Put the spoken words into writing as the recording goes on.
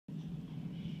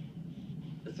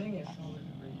The thing is,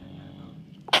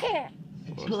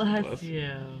 Bless you.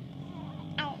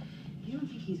 you don't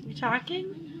think he's You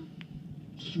talking?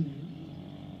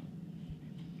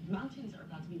 Mountains are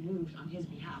about to be moved on his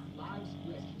behalf. Lives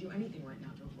risk. He'd do anything right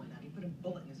now to avoid that. He'd put a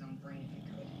bullet in his own brain if he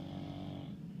could.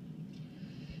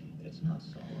 It's not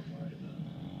Saul I'm worried about.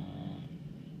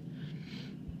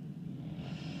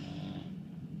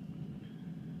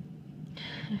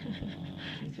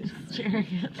 Just staring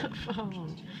at the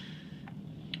phone.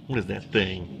 What is that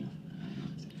thing?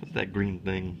 What's that green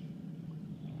thing?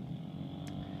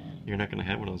 You're not gonna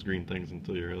have one of those green things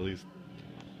until you're at least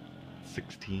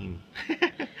 16.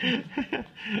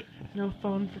 No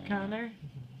phone for Connor?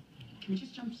 Can we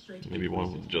just jump straight to Maybe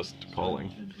one with just calling.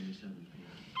 10:27 p.m.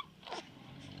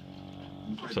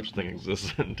 If such a thing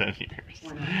exists in 10 years.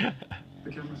 Why not?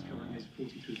 The cameras covering is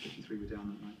 4353 were down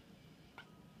that night.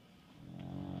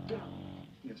 Down.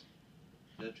 Yes. Is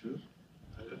that true?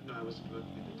 No, I wasn't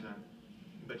working at the time.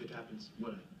 But it happens.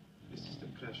 What? The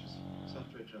system crashes.